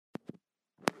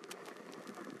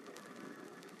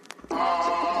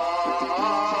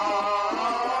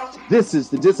This is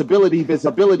the Disability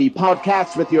Visibility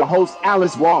Podcast with your host,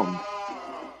 Alice Wong.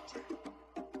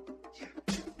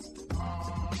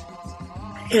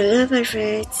 Hello, my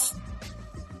friends.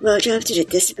 Welcome to the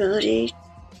Disability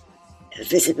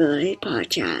Visibility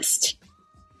Podcast.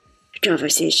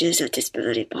 Conversations on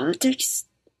disability politics,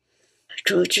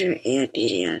 culture, and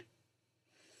media.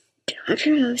 I'm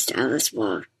your host, Alice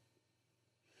Wong.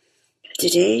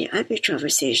 Today, I'm in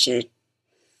conversation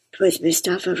with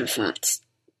Mustafa Rafat.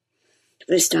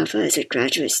 Mustafa is a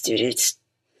graduate student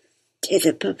in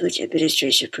the Public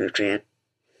Administration program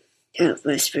at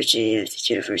West Virginia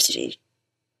University.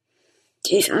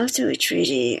 He's also a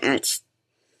trainee at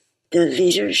the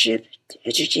Leadership,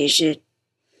 Education,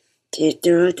 and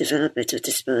Neurodevelopmental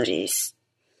Disabilities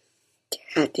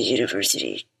at the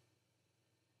university.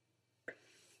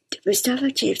 Mustafa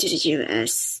came to the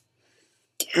U.S.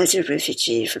 as a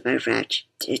refugee from Iraq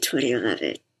in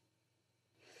 2011.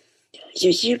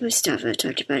 You hear Mustafa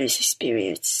talk about his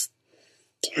experience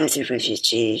as a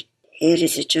refugee and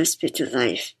his adjustment to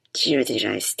life here in the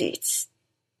United States.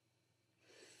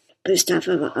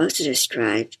 Mustafa will also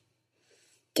describe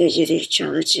the unique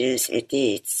challenges and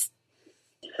needs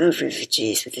of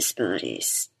refugees with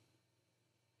disabilities.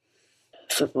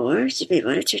 For more, you may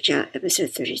want to check out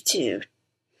episode 32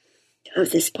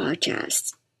 of this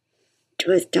podcast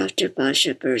with Dr.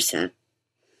 Masha Mirza,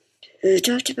 who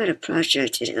talked about a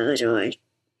project in Illinois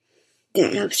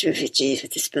that helps refugees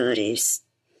with disabilities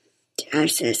to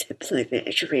access employment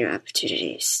and career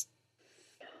opportunities.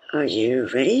 Are you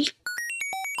ready?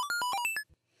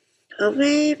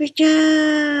 Away we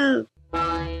go!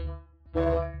 5,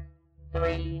 4,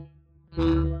 3,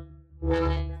 2,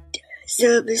 1.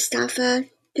 So, Mustafa,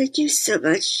 thank you so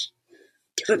much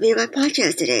for being on my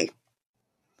podcast today.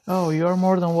 Oh, you're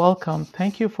more than welcome.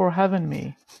 Thank you for having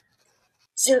me.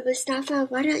 So, Mustafa,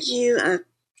 why don't you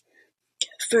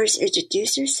first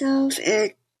introduce yourself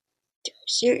and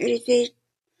share anything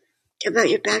about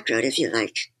your background if you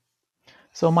like.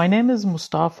 So my name is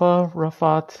Mustafa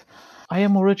Rafat. I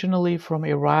am originally from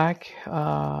Iraq.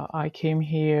 I came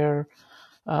here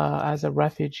as a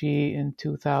refugee in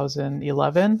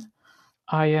 2011.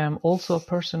 I am also a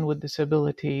person with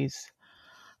disabilities.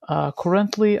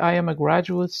 Currently, I am a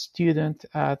graduate student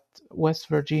at West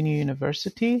Virginia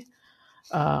University.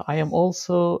 I am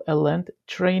also a LEND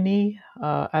trainee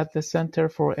at the Center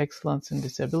for Excellence in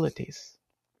Disabilities.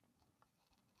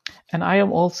 And I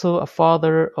am also a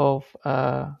father of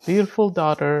a beautiful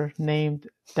daughter named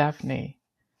Daphne.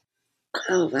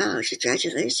 Oh, wow.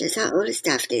 Congratulations. How old is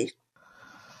Daphne?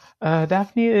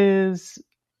 Daphne is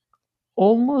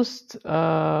almost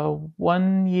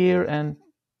 1 year and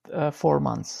 4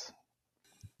 months.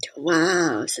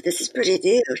 Wow. So this is pretty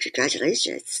new.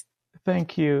 Congratulations.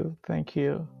 Thank you. Thank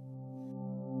you.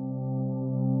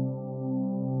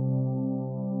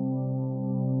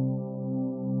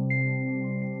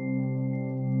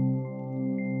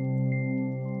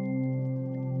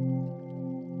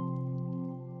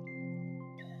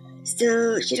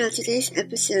 So, today's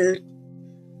episode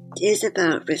is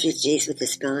about refugees with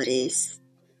disabilities.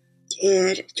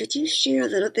 And could you share a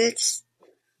little bit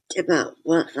about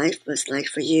what life was like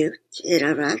for you in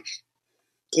Iraq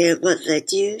and what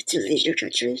led you to leave your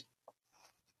country?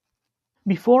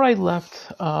 Before I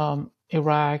left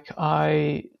Iraq,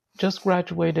 I just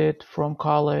graduated from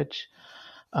college.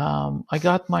 I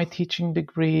got my teaching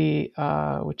degree,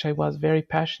 which I was very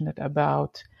passionate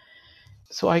about.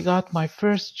 So I got my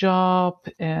first job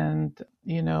and,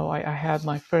 I had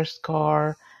my first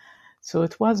car. So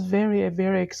it was a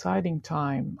very exciting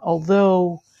time.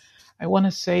 Although I want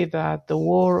to say that the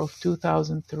war of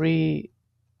 2003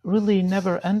 really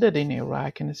never ended in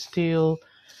Iraq, and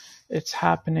it's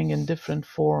happening in different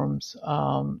forms.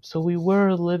 So we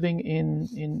were living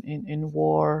in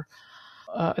war.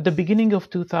 At the beginning of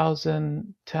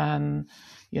 2010,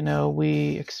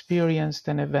 we experienced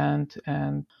an event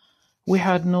and we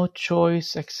had no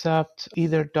choice except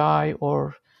either die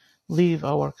or leave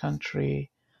our country.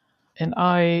 And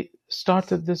I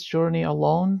started this journey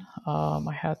alone.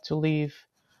 I had to leave,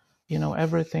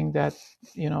 everything that,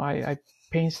 I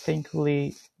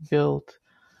painstakingly built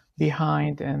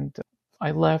behind, and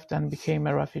I left and became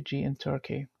a refugee in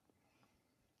Turkey.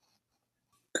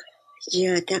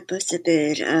 Yeah, that must have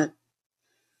been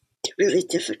really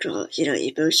difficult,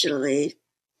 emotionally.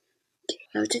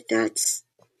 How did that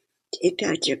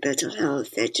impact your mental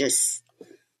health and just,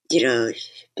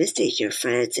 missing your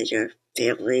friends and your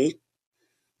family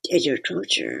and your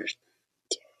culture?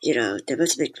 That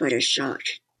must have been quite a shock.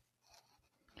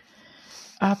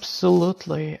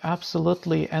 Absolutely.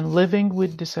 And living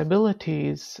with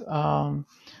disabilities,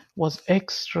 was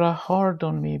extra hard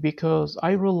on me because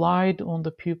I relied on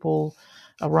the people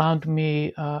around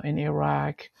me in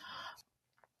Iraq.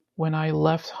 When I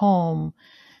left home,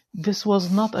 this was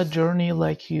not a journey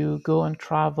like you go and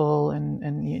travel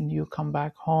and you come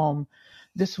back home.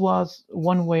 This was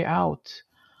one way out.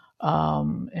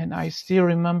 And I still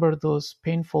remember those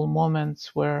painful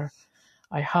moments where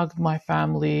I hugged my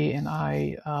family and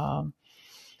I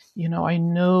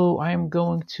know I am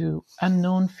going to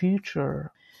unknown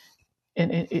future.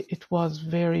 And it was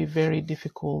very, very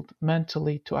difficult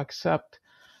mentally to accept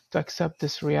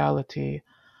this reality.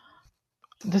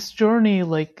 This journey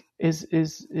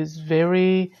is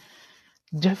very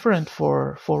different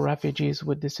for refugees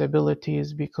with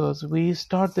disabilities because we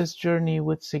start this journey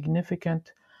with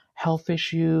significant health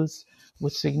issues,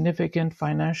 with significant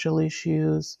financial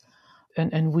issues,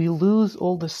 and we lose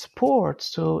all the support.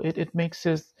 So it makes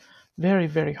it very,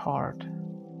 very hard.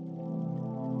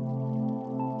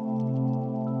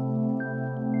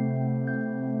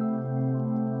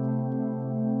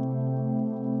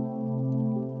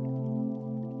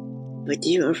 When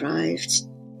you arrived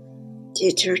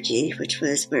to Turkey, which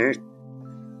was where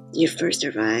you first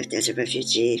arrived as a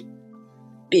refugee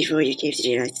before you came to the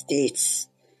United States,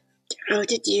 how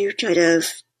did you kind of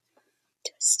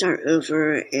start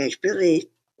over and really,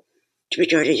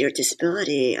 regarding your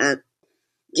disability, how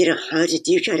did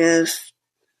you kind of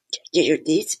get your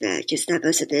needs met? Because that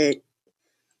must have been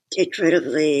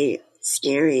incredibly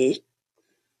scary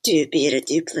to be in a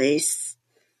new place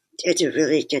and to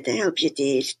really get the help you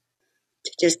need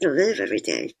just to live every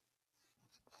day.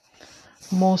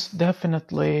 Most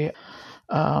definitely.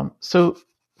 So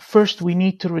first we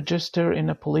need to register in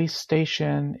a police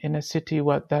station in a city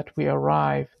that we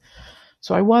arrive.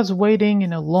 So I was waiting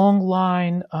in a long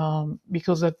line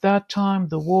because at that time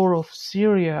the war of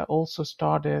Syria also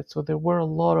started. So there were a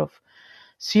lot of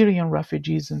Syrian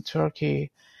refugees in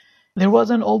Turkey. There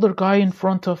was an older guy in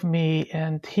front of me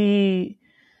and he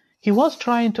was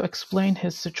trying to explain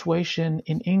his situation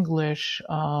in English,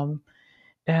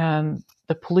 and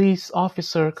the police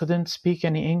officer couldn't speak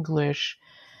any English.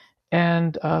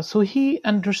 And so he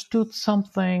understood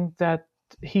something that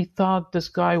he thought this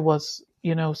guy was,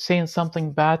 saying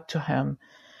something bad to him.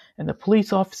 And the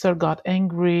police officer got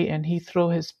angry and he threw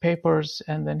his papers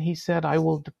and then he said, "I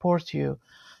will deport you.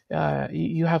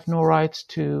 You have no rights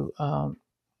to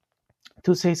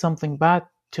say something bad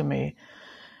to me."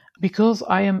 Because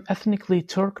I am ethnically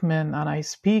Turkmen and I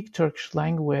speak Turkish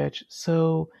language,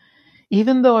 so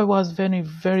even though I was very,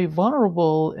 very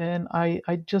vulnerable and I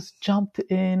just jumped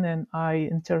in and I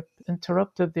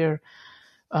interrupted their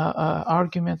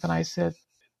argument and I said,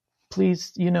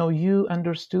 "Please, you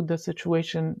understood the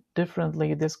situation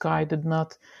differently. This guy did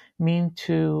not mean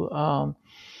to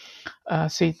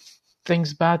say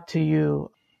things bad to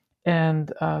you."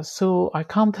 And so I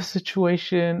calmed the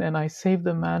situation and I saved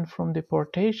the man from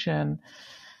deportation.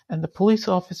 And the police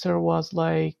officer was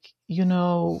like,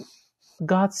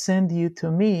 "God sent you to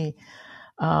me.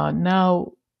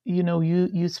 Now,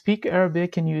 you speak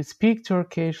Arabic and you speak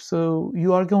Turkish, so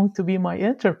you are going to be my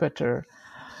interpreter."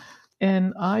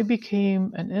 And I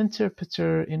became an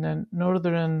interpreter in a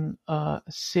northern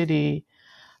city.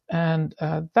 And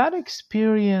that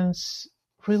experience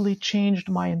really changed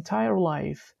my entire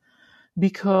life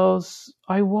because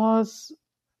I was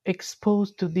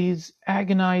exposed to these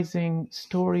agonizing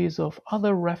stories of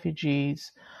other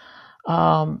refugees.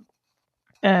 And,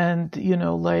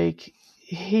 like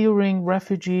hearing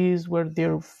refugees where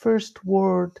their first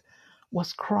word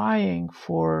was crying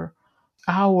for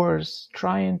hours,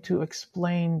 trying to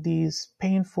explain these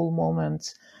painful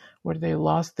moments where they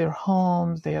lost their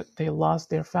homes, they lost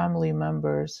their family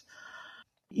members.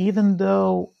 Even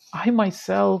though I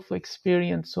myself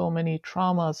experienced so many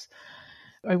traumas,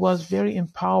 I was very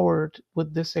empowered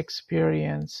with this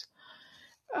experience.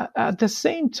 At the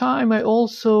same time, I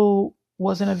also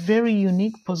was in a very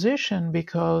unique position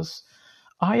because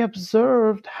I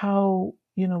observed how,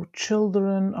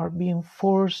 children are being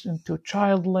forced into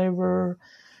child labor,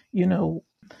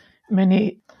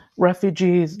 many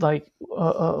refugees, like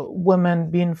women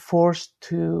being forced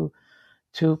to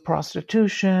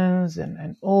prostitutions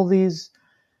and all these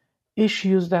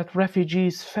issues that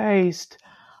refugees faced.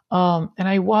 And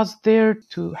I was there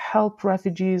to help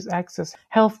refugees access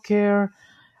healthcare.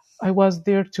 I was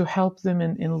there to help them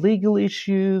in legal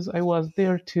issues. I was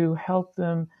there to help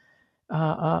them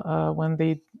when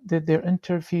they did their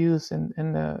interviews in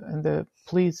the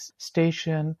police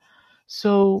station.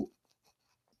 So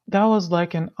that was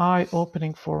like an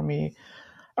eye-opening for me.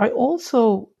 I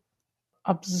also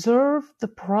observed the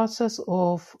process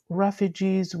of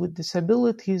refugees with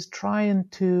disabilities trying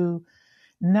to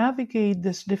navigate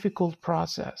this difficult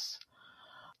process.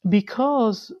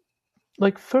 Because,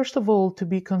 like, first of all, to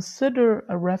be considered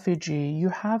a refugee, you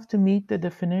have to meet the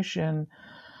definition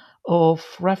of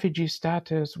refugee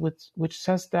status, which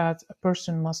says that a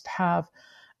person must have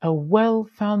a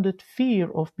well-founded fear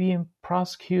of being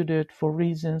prosecuted for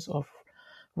reasons of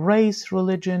race,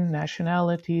 religion,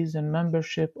 nationalities, and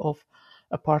membership of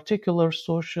a particular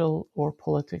social or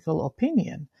political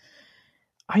opinion.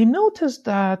 I noticed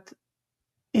that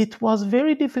it was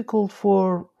very difficult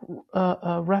for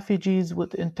refugees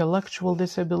with intellectual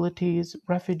disabilities,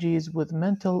 refugees with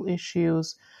mental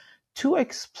issues, to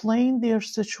explain their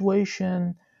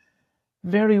situation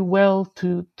very well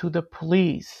to the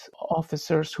police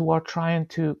officers who are trying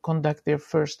to conduct their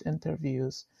first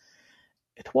interviews.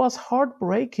 It was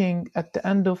heartbreaking at the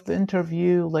end of the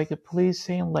interview, like the police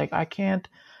saying, like, I can't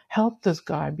help this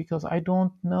guy because I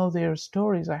don't know their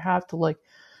stories. I have to, like,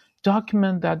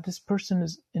 document that this person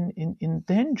is in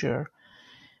danger.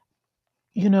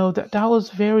 That was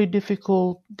very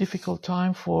difficult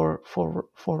time for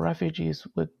refugees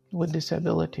with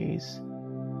disabilities.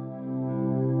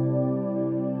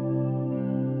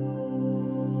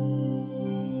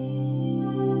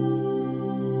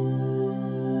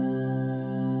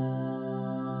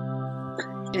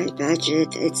 I imagine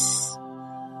it's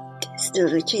still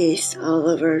the case all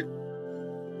over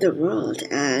the world,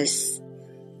 as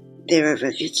there are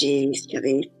refugees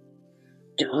coming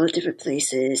to all different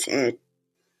places and,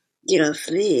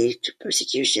 flee to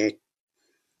persecution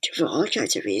for all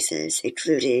kinds of reasons,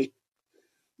 including,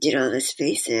 let's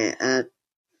face it,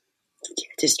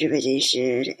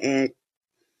 discrimination and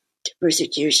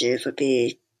persecution for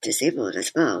being disabled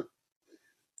as well.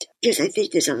 Because I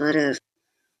think there's in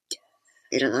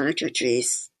a lot of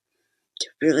countries,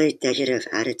 really negative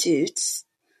attitudes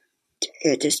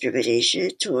and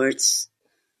discrimination towards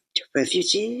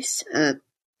refugees. As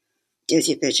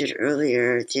you mentioned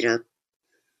earlier,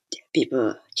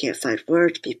 people can't find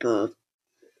work, people,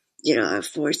 are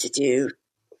forced to do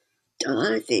a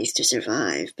lot of things to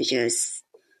survive because,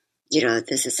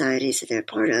 the societies that they're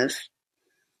part of,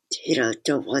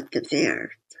 don't want them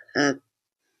there.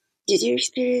 Did you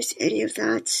experience any of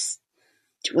that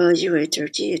while you were in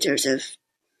Turkey in terms of,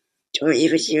 or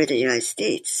even here in the United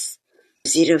States,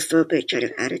 xenophobic kind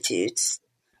of attitudes?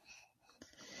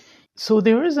 So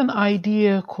there is an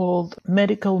idea called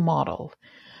medical model.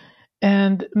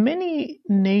 And many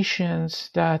nations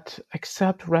that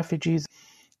accept refugees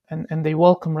and they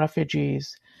welcome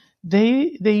refugees,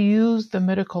 they use the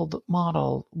medical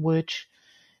model, which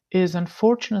is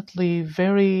unfortunately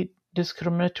very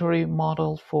discriminatory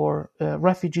model for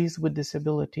refugees with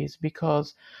disabilities,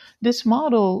 because this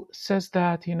model says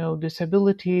that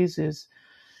disabilities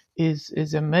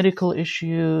is a medical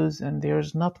issues and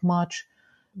there's not much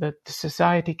that the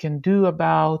society can do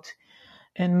about.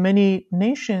 And many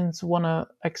nations want to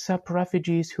accept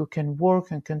refugees who can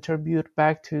work and contribute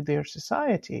back to their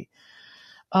society.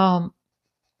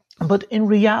 But in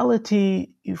reality,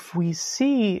 if we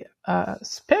see,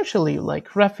 especially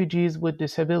like refugees with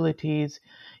disabilities,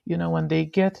 when they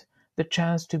get the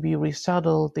chance to be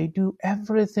resettled, they do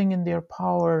everything in their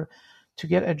power to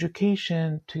get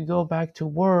education, to go back to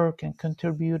work and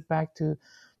contribute back to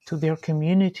their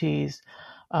communities.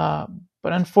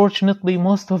 But unfortunately,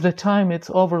 most of the time it's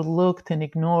overlooked and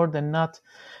ignored and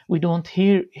we don't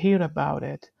hear about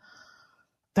it.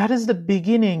 That is the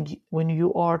beginning when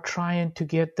you are trying to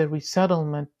get the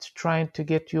resettlement, trying to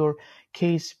get your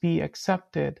case be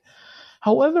accepted.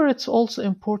 However, it's also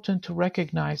important to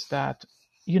recognize that,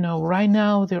 right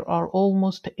now there are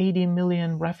almost 80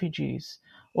 million refugees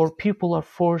or people are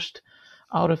forced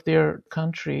out of their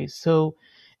countries. So,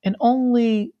 and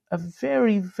only a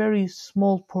very, very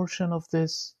small portion of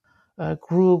this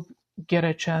group get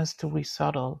a chance to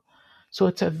resettle. So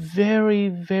it's a very,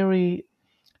 very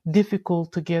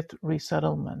difficult to get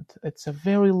resettlement. It's a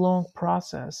very long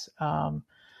process.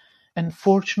 And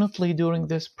fortunately, during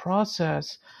this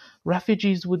process,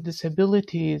 refugees with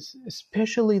disabilities,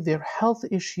 especially their health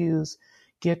issues,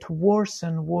 get worse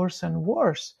and worse and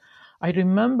worse. I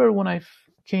remember when I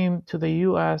came to the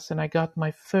US and I got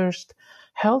my first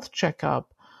health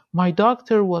checkup, my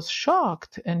doctor was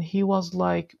shocked and he was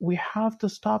like, we have to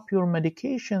stop your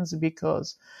medications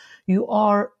because you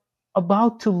are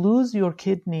about to lose your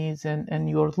kidneys and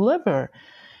your liver.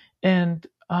 And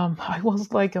I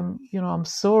was like, I'm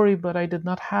sorry, but I did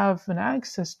not have an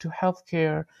access to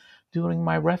healthcare during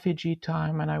my refugee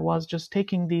time, and I was just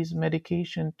taking these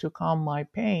medications to calm my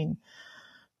pain.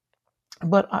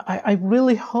 But I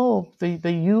really hope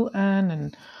the UN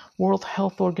and World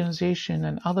Health Organization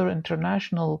and other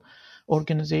international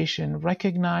organizations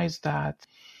recognize that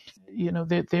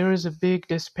there is a big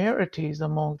disparities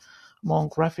among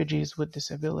refugees with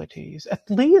disabilities, at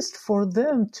least for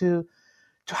them to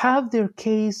have their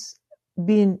case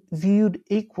being viewed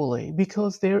equally,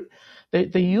 because the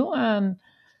UN,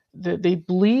 they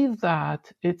believe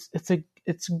that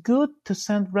it's good to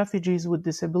send refugees with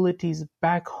disabilities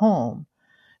back home,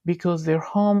 because their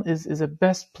home is a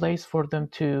best place for them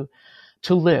to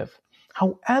live.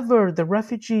 However, the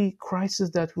refugee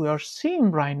crisis that we are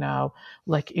seeing right now,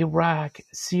 like Iraq,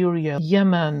 Syria,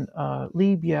 Yemen,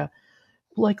 Libya,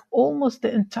 like almost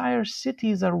the entire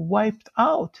cities are wiped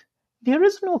out. There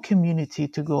is no community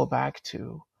to go back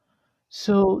to.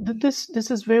 So this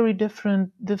is very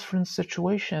different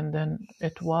situation than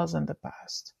it was in the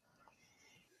past.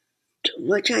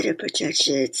 What kind of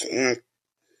protections and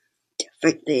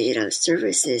different,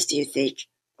 services do you think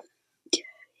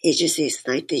agencies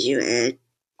like the UN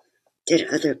and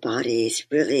other bodies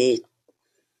really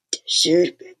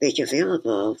should make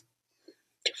available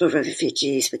for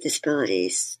refugees with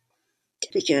disabilities?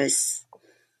 Because,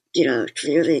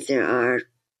 clearly there are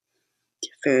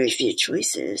very few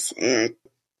choices, and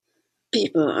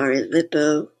people are in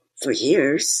limbo for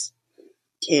years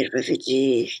in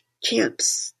refugee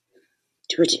camps,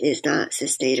 which is not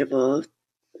sustainable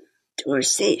or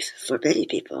safe for many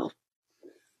people.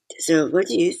 So what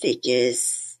do you think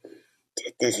is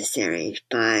necessary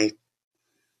by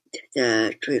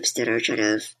the groups that are kind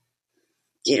of,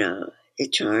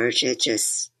 in charge and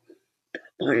just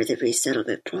part of the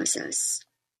resettlement process?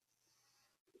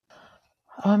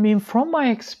 I mean, from my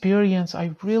experience,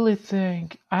 I really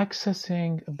think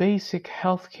accessing basic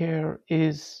healthcare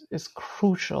is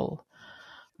crucial.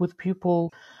 With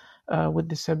people with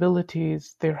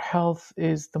disabilities, their health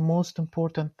is the most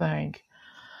important thing.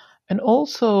 And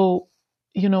also,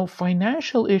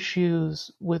 financial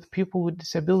issues with people with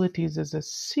disabilities is a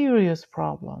serious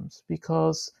problem,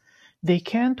 because they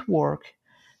can't work,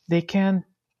 they can't,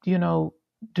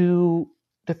 do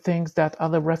the things that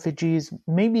other refugees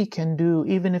maybe can do,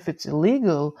 even if it's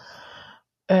illegal.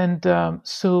 And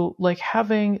so, like,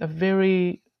 having a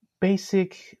very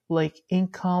basic, like,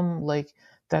 income, like,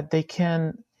 that they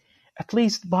can at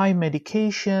least buy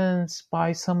medications,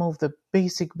 buy some of the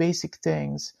basic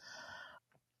things.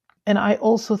 And I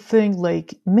also think,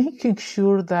 like, making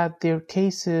sure that their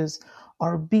cases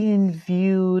are being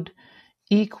viewed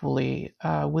equally,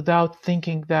 without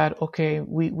thinking that, okay,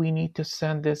 we need to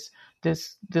send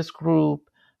this group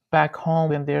back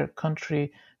home when their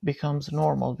country becomes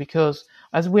normal. Because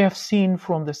as we have seen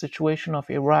from the situation of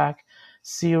Iraq,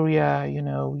 Syria,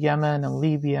 Yemen and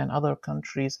Libya and other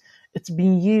countries, it's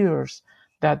been years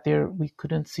that we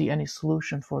couldn't see any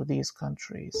solution for these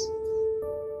countries.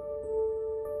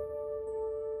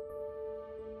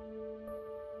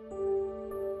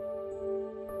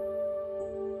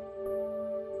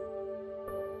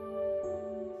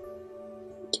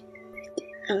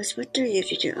 I was wondering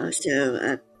if you could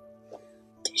also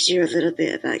share a little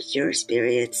bit about your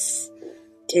experience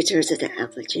in terms of the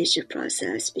application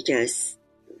process, because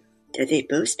I think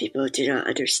most people do not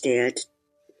understand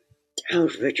how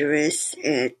rigorous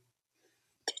and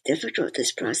difficult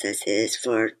this process is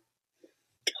for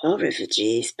all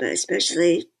refugees, but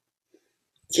especially,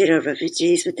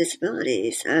 refugees with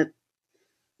disabilities.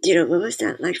 What was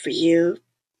that like for you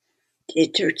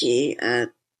in Turkey,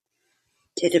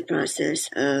 in the process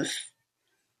of,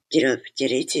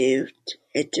 getting to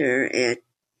enter and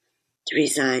to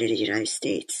reside in the United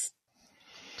States?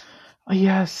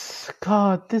 Yes,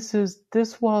 God, this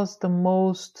was the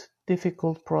most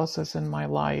difficult process in my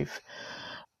life.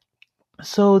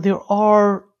 So there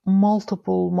are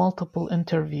multiple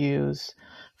interviews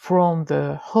from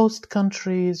the host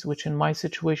countries, which in my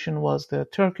situation was the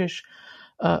Turkish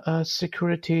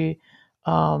security.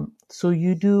 So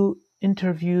you do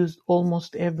interviews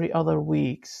almost every other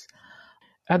weeks.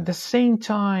 At the same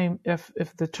time, if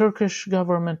the Turkish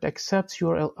government accepts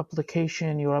your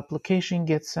application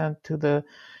gets sent to the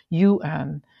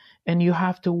UN, and you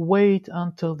have to wait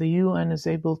until the UN is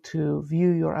able to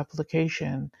view your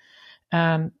application,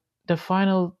 and the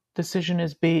final decision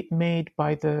is made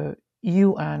by the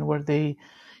UN, where they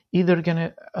either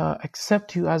gonna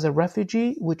accept you as a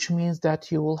refugee, which means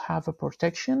that you will have a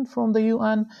protection from the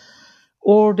UN,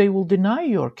 or they will deny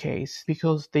your case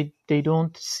because they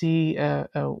don't see a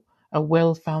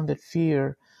well-founded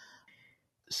fear.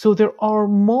 So there are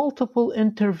multiple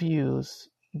interviews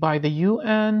by the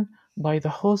UN, by the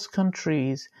host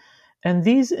countries, and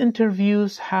these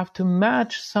interviews have to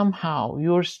match somehow.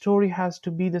 Your story has to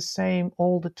be the same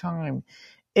all the time.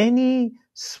 Any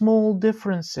small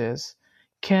differences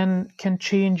can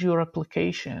change your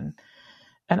application.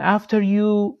 And after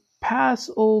you pass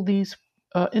all these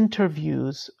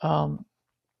interviews.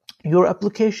 Your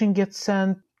application gets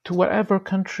sent to whatever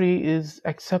country is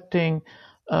accepting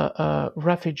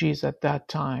refugees at that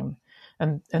time,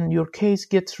 and your case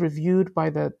gets reviewed by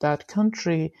that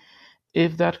country.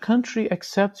 If that country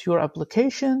accepts your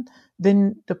application,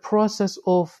 then the process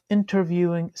of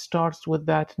interviewing starts with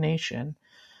that nation.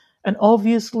 And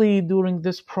obviously, during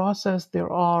this process, there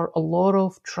are a lot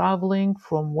of traveling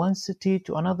from one city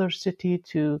to another city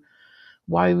to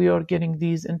while we are getting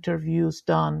these interviews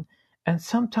done. And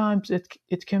sometimes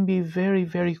it can be very,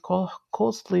 very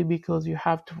costly because you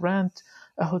have to rent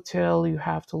a hotel, you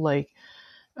have to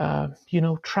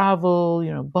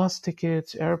travel, bus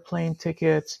tickets, airplane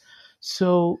tickets.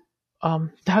 So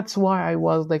that's why I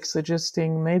was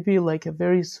suggesting maybe a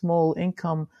very small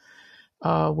income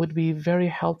would be very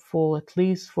helpful, at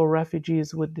least for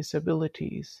refugees with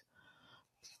disabilities.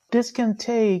 This can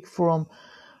take from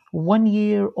 1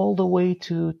 year all the way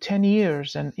to 10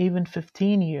 years and even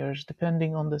 15 years,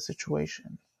 depending on the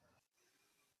situation.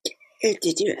 And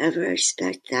did you ever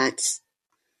expect that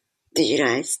the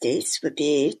United States would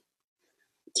be,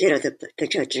 the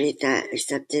country that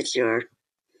accepted your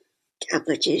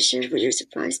application? Were you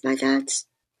surprised by that?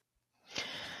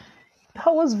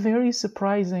 That was very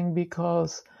surprising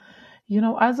because,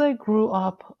 as I grew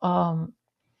up,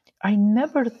 I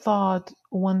never thought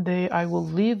one day I will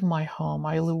leave my home,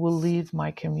 I will leave my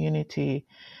community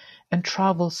and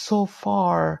travel so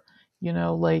far,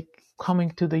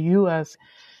 coming to the US.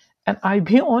 And I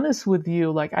be honest with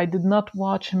you, I did not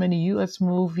watch many US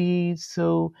movies,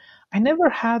 so I never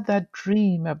had that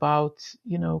dream about,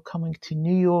 coming to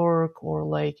New York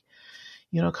or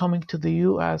coming to the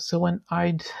US. So when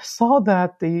I saw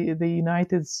that the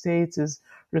United States is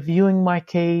reviewing my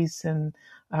case, and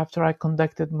after I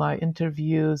conducted my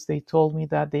interviews, they told me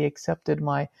that they accepted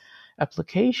my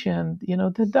application,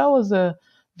 that was a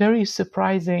very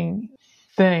surprising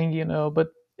thing,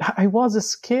 but I was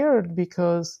scared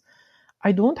because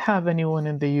I don't have anyone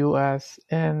in the US,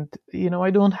 and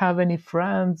I don't have any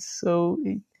friends. So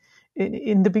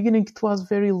in the beginning it was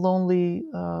very lonely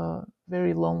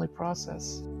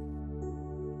process.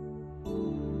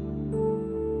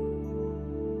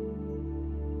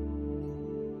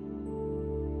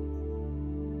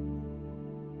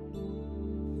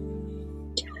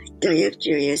 Now I'm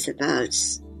curious about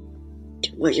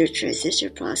what your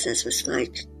transition process was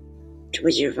like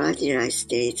when you arrived in the United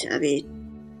States. I mean,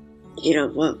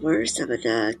 what were some of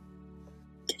the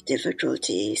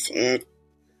difficulties, and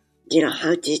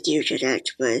how did you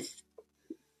connect with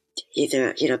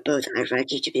either both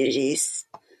Iraqi communities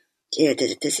and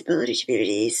the disability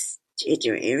communities in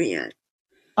your area?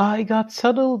 I got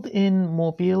settled in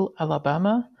Mobile,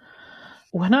 Alabama.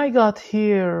 When I got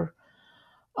here,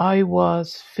 I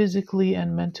was physically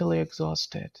and mentally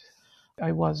exhausted.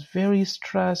 I was very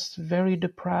stressed, very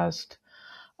depressed.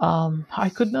 I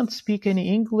could not speak any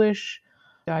English.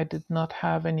 I did not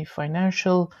have any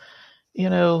financial,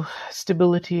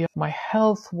 stability. My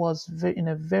health was in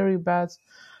a very bad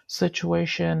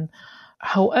situation.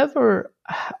 However,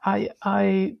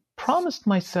 I promised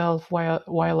myself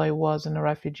while I was in a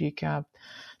refugee camp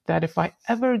that if I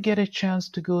ever get a chance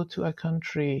to go to a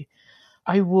country,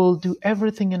 I will do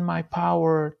everything in my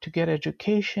power to get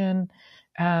education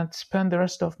and spend the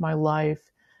rest of my life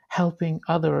helping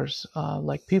others,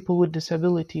 like people with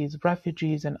disabilities,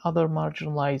 refugees, and other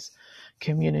marginalized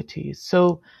communities.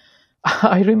 So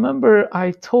I remember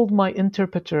I told my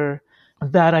interpreter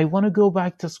that I want to go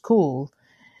back to school.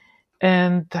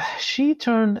 And she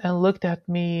turned and looked at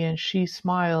me and she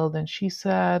smiled and she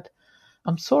said,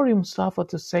 "I'm sorry, Mustafa,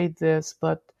 to say this,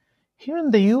 but here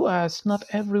in the US, not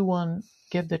everyone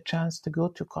get the chance to go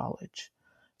to college.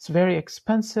 It's very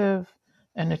expensive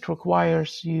and it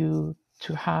requires you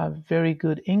to have very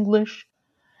good English."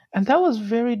 And that was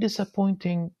very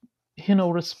disappointing,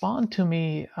 respond to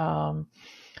me.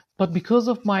 But because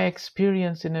of my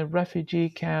experience in a refugee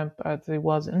camp, as I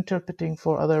was interpreting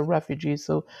for other refugees,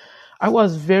 so I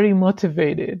was very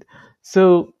motivated.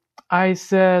 So I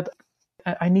said,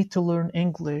 I need to learn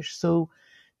English. So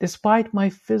despite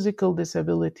my physical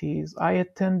disabilities, I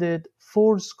attended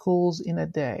 4 schools in a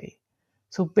day.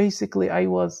 So basically,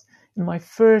 in my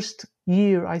first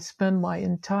year, I spent my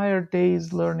entire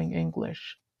days learning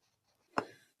English.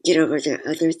 Were there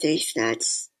other things that,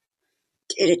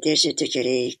 in addition to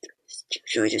getting to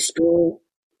join a school,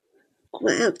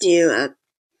 what helped you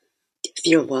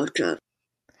feel welcome?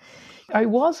 I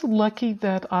was lucky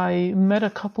that I met a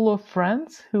couple of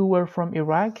friends who were from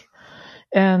Iraq,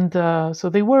 and so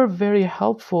they were very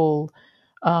helpful.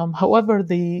 However,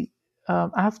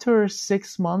 after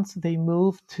 6 months, they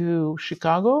moved to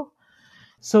Chicago,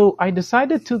 So I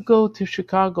decided to go to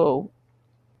Chicago.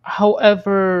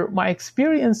 However, my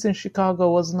experience in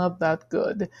Chicago was not that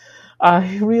good.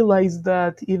 I realized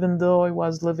that even though I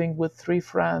was living with three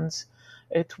friends,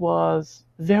 it was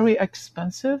very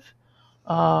expensive,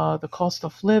 the cost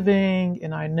of living,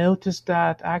 and I noticed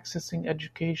that accessing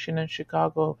education in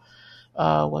Chicago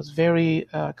was very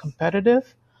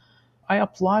competitive. I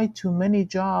applied to many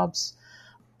jobs,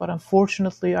 but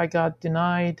unfortunately, I got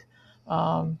denied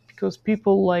because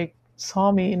people like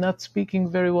saw me not speaking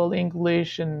very well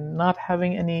English and not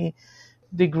having any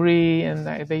degree, and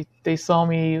they saw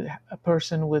me a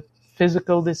person with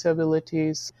physical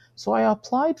disabilities. So I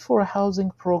applied for a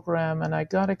housing program and I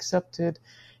got accepted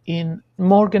in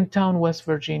Morgantown, West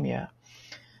Virginia.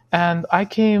 And I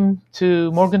came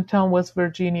to Morgantown, West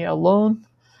Virginia alone.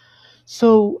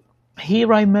 So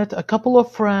here I met a couple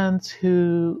of friends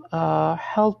who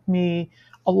helped me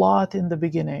a lot in the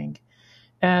beginning.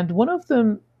 And one of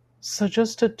them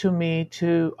suggested to me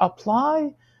to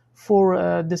apply for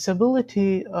a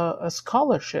disability a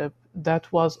scholarship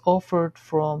that was offered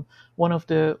from one of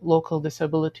the local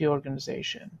disability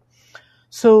organization.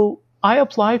 So I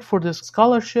applied for this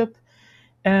scholarship,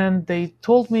 and they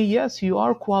told me, yes, you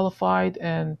are qualified,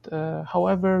 and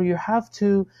however, you have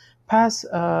to pass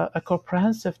a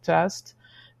comprehensive test,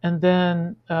 and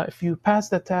then if you pass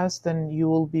the test, then you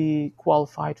will be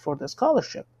qualified for the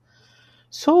scholarship.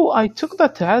 So I took the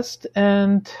test,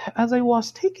 and as I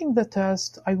was taking the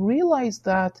test, I realized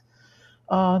that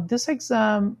this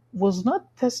exam was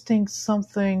not testing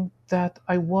something that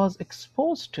I was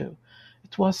exposed to.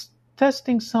 It was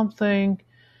testing something,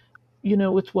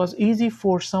 it was easy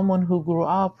for someone who grew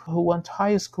up, who went to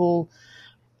high school.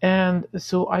 And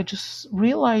so I just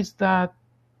realized that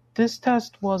this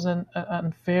test was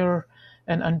unfair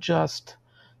and unjust.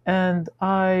 And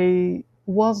I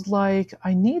was like,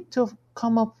 I need to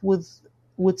come up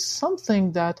with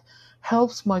something that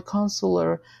helps my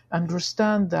counselor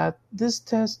understand that this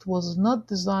test was not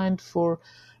designed for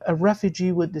a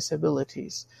refugee with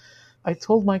disabilities. I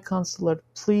told my counselor,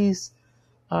 please,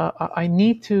 I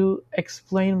need to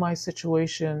explain my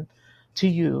situation to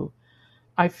you.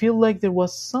 I feel like there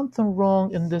was something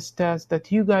wrong in this test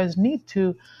that you guys need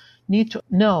to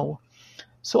know.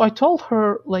 So I told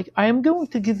her, like, I am going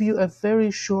to give you a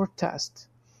very short test.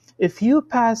 If you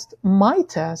passed my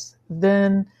test,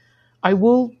 then I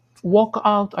will walk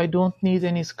out. I don't need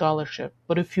any scholarship.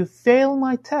 But if you fail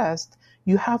my test,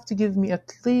 you have to give me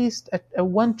at least a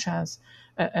one chance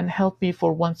and help me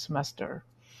for one semester.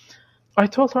 I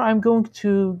told her, I'm going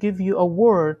to give you a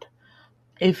word.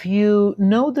 If you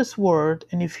know this word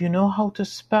and if you know how to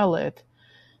spell it,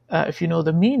 if you know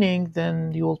the meaning,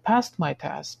 then you will pass my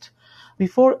test.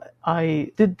 Before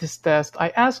I did this test, I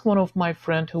asked one of my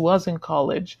friend who was in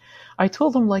college. I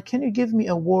told him, like, can you give me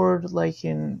a word like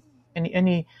in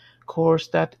any course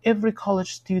that every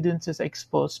college student is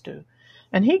exposed to?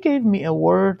 And he gave me a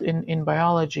word in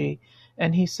biology,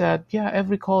 and he said, yeah,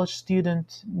 every college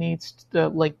student needs to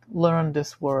learn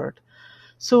this word.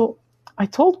 So I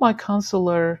told my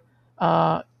counselor,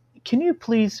 uh, can you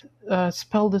please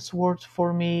spell this word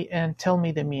for me and tell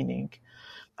me the meaning?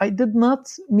 I did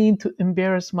not mean to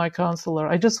embarrass my counselor.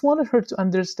 I just wanted her to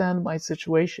understand my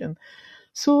situation.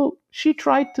 So she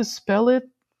tried to spell it.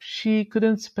 She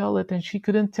couldn't spell it and she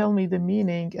couldn't tell me the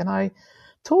meaning. And I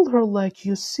told her, like,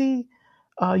 you see,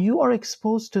 you are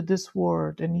exposed to this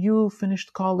word and you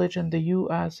finished college in the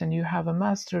US and you have a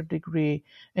master's degree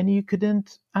and you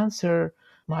couldn't answer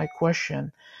my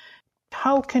question.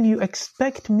 How can you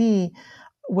expect me,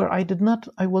 where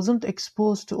I wasn't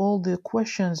exposed to all the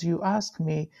questions you asked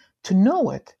me, to know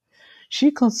it? She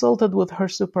consulted with her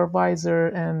supervisor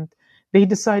and they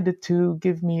decided to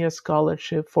give me a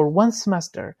scholarship for one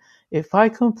semester. If I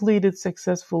complete it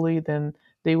successfully, then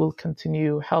they will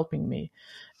continue helping me.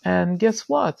 And guess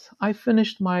what? I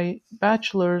finished my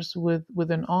bachelor's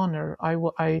with an honor.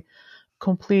 I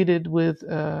completed with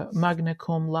magna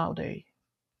cum laude.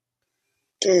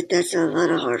 That's a lot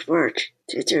of hard work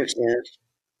in terms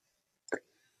of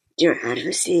your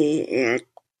advocacy and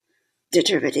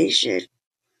determination.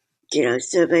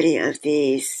 So many of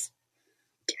these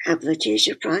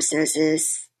application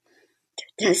processes,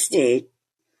 testing,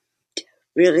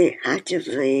 really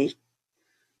actively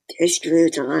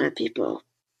excludes a lot of people.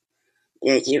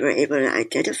 And you were able to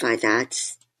identify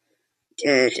that.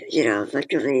 And,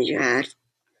 luckily you had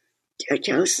a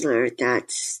counselor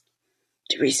that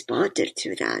responded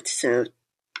to that. So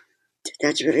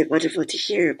that's really wonderful to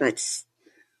hear. But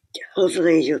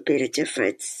hopefully you'll make a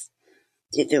difference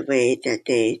in the way that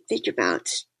they think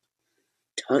about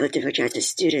all the different kinds of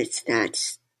students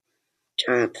that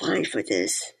are applying for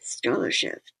this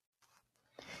scholarship.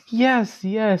 Yes,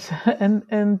 yes. And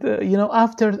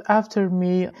after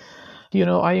me,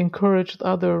 I encouraged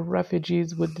other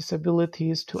refugees with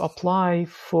disabilities to apply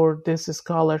for this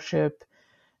scholarship.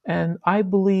 And I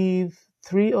believe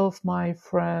three of my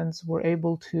friends were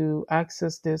able to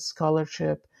access this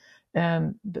scholarship,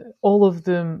 and all of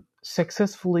them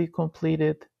successfully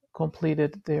completed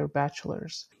their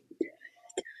bachelor's.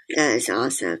 That is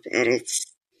awesome. And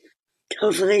it's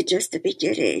hopefully just the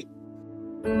beginning.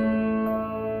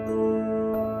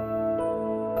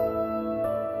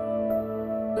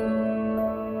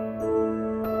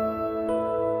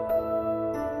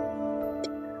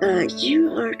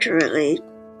 You are currently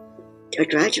a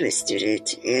graduate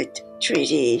student and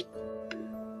trainee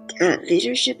at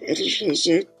Leadership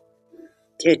Education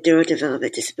and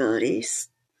Neurodevelopment Disabilities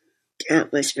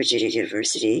at West Virginia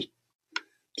University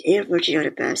and working on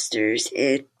a master's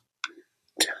in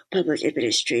public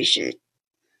administration.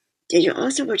 And you're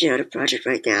also working on a project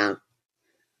right now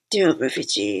to help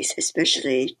refugees,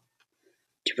 especially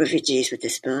refugees with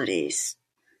disabilities.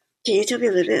 Can you tell me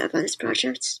a little bit about this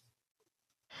project?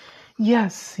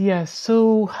 Yes, yes.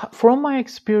 So, from my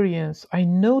experience, I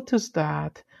noticed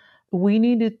that we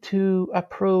needed to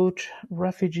approach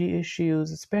refugee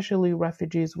issues, especially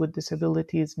refugees with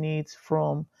disabilities needs,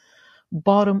 from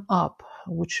bottom up,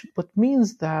 which what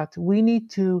means that we need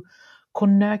to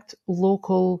connect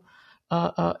local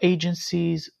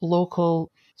agencies,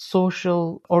 local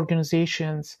social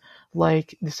organizations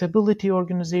like disability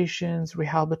organizations,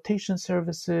 rehabilitation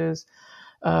services,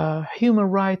 human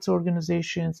rights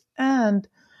organizations, and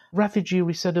refugee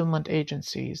resettlement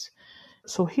agencies.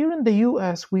 So here in the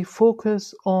US, we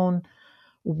focus on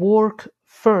work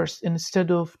first instead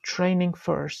of training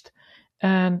first.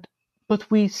 And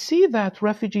but we see that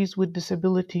refugees with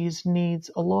disabilities needs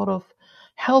a lot of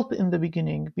help in the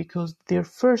beginning because their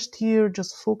first year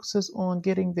just focuses on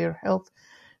getting their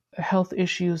health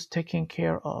issues taken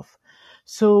care of.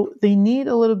 So they need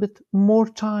a little bit more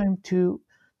time to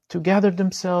gather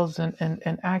themselves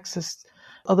and access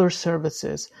other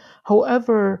services.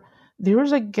 However, there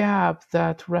is a gap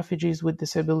that refugees with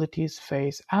disabilities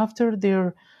face. After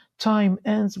their time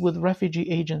ends with refugee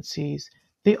agencies,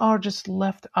 they are just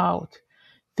left out.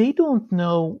 They don't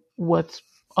know what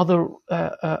other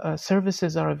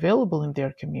services are available in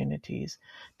their communities.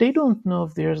 They don't know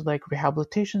if there's like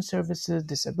rehabilitation services,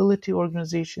 disability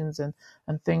organizations, and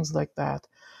things like that.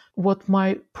 What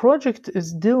my project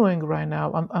is doing right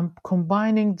now, I'm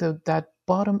combining that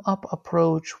bottom up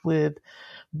approach with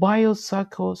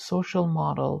biopsychosocial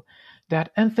model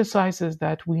that emphasizes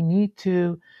that we need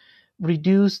to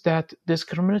reduce that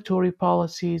discriminatory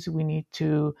policies. We need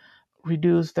to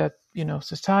reduce that,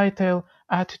 societal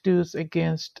attitudes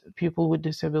against people with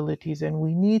disabilities, and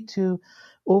we need to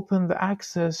open the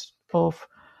access of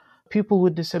people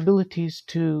with disabilities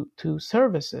to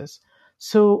services.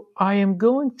 So I am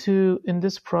going to, in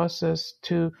this process,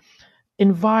 to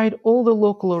invite all the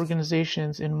local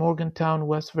organizations in Morgantown,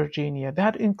 West Virginia.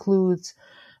 That includes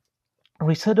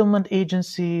resettlement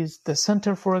agencies, the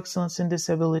Center for Excellence in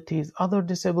Disabilities, other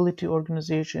disability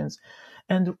organizations,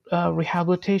 and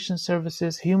rehabilitation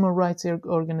services, human rights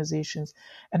organizations.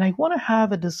 And I want to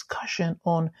have a discussion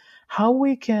on how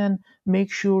we can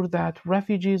make sure that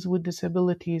refugees with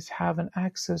disabilities have an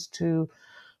access to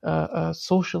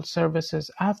social services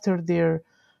after their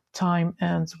time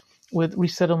ends with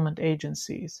resettlement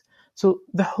agencies. So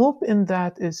the hope in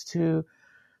that is to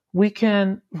we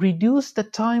can reduce the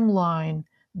timeline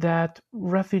that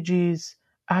refugees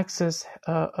access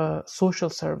social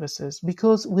services,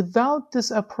 because without this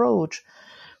approach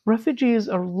refugees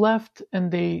are left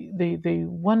and they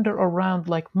wander around,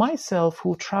 like myself,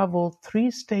 who traveled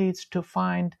 3 states to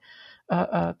find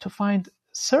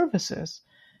services.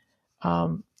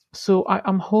 So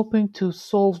I'm hoping to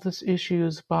solve these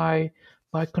issues by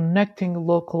connecting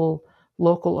local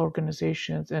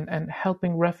organizations and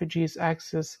helping refugees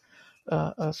access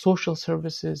social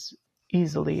services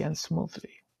easily and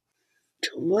smoothly.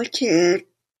 What can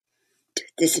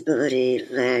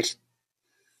disability-led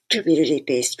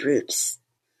community-based groups,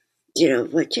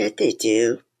 what can they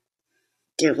do?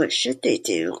 What should they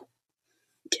do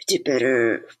to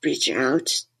better reach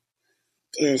out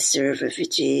and serve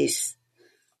refugees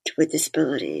with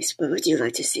disabilities? What would you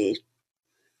like to see?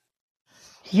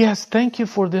 Yes, thank you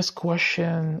for this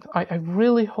question. I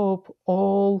really hope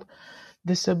all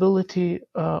disability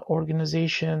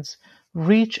organizations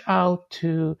reach out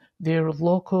to their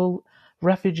local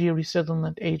refugee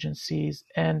resettlement agencies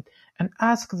and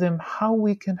ask them how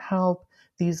we can help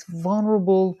these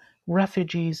vulnerable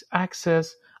refugees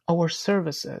access our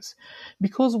services.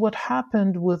 Because what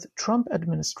happened with Trump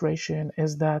administration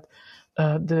is that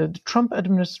the Trump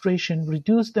administration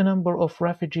reduced the number of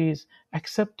refugees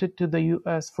accepted to the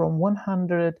U.S. from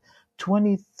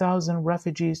 120,000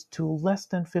 refugees to less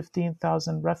than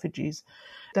 15,000 refugees.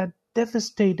 That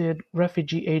devastated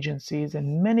refugee agencies,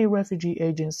 and many refugee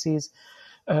agencies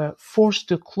forced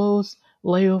to close,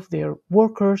 lay off their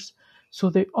workers. So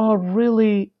they are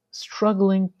really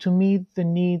struggling to meet the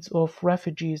needs of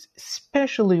refugees,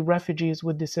 especially refugees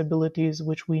with disabilities,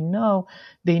 which we know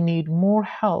they need more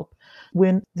help.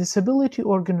 When disability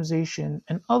organization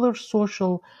and other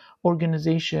social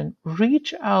organization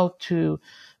reach out to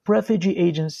refugee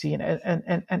agency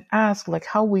and ask like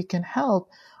how we can help,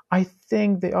 I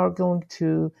think they are going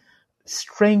to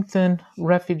strengthen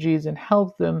refugees and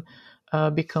help them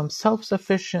become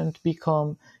self-sufficient,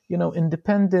 become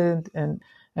independent, and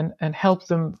help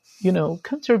them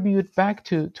contribute back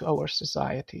to our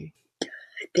society.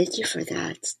 Thank you for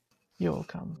that. You're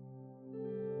welcome.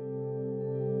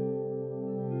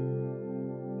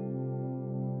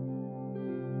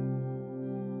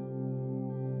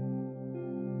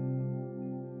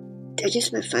 I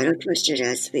guess my final question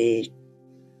as we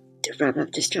wrap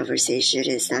up this conversation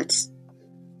is that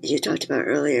you talked about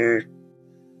earlier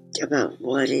about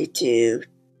wanting to,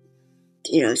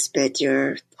 spend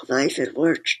your life and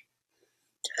work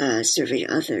serving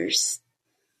others.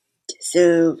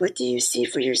 So what do you see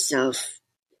for yourself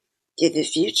in the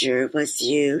future once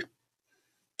you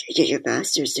get your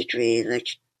master's degree? Like,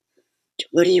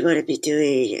 what do you want to be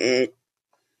doing in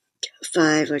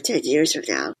 5 or 10 years from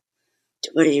now?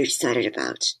 What are you excited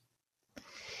about?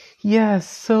 Yes,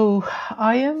 so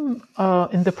I am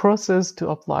in the process to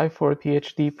apply for a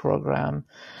PhD program.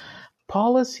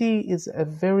 Policy is a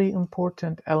very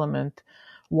important element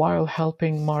while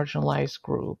helping marginalized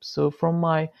groups. So from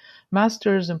my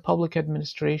master's in public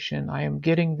administration, I am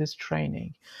getting this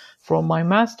training. From my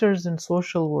master's in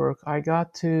social work, I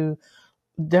got to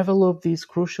develop these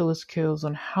crucial skills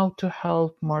on how to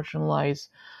help marginalized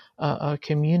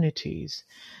communities.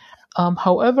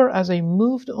 However, as I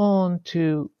moved on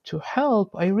to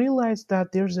help, I realized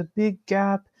that there's a big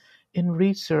gap in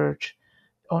research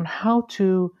on how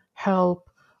to help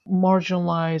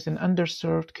marginalized and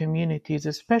underserved communities,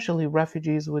 especially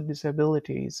refugees with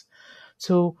disabilities.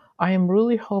 So I am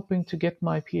really hoping to get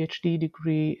my PhD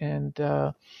degree and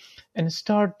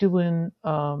start doing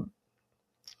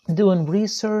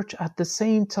research. At the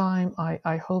same time,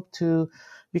 I hope to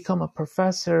become a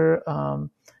professor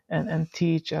and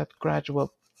teach at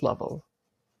graduate level.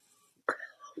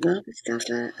 Well,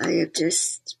 Mustafa, I am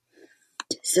just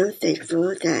so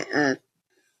thankful that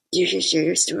you can share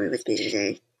your story with me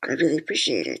today. I really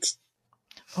appreciate it.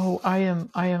 Oh, I am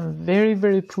very,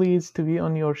 very pleased to be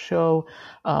on your show.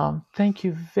 Thank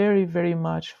you very, very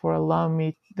much for allowing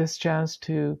me this chance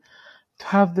to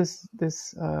have this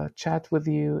chat with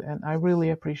you, and I really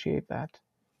appreciate that.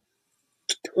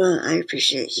 Well, I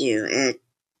appreciate you, and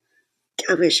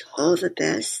I wish all the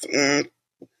best and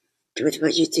with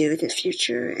what you do in the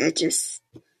future, and just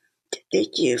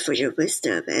thank you for your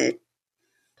wisdom and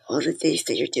all the things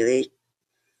that you're doing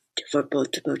for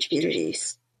multiple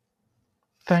communities.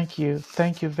 Thank you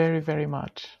very, very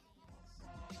much.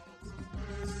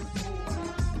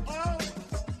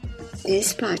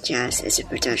 This podcast is a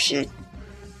production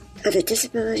of the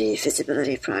Disability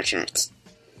Visibility Project,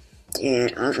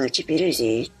 an online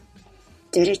community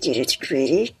dedicated to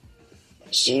creating,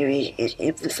 sharing, and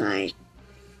amplifying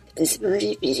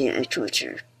disability media and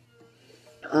culture.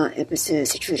 All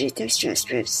episodes, including text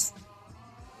transcripts,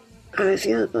 are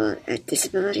available at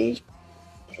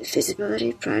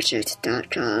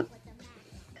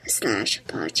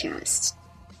disabilityvisibilityproject.com/podcast.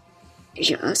 You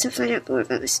can also find out more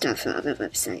about Mustafa on my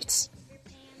website.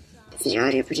 The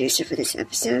audio producer for this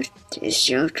episode is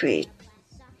Joe Creed.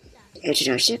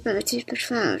 Introduction by Latif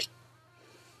McLeod.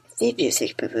 Theme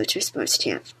music by Winter Sports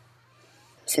Camp.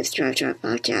 Subscribe to our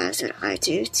podcast on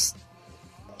iTunes,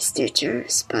 Stitcher,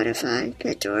 Spotify,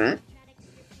 Pandora,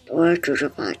 or Google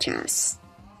Podcasts.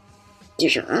 You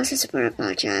can also support our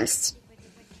podcast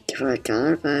for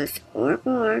 $1 a month or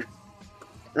more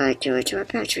by going to our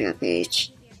Patreon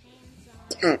page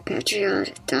at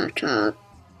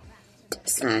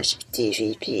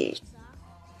patreon.com/DVP.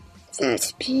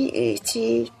 That's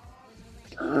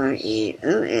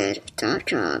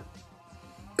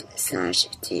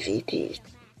patreon.com/DVP.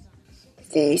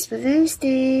 Thanks for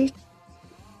listening.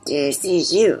 And see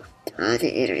you on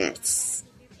the internets.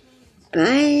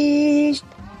 Bye.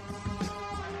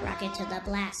 Rocket to the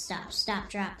blast off, stop,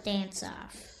 drop, dance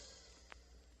off.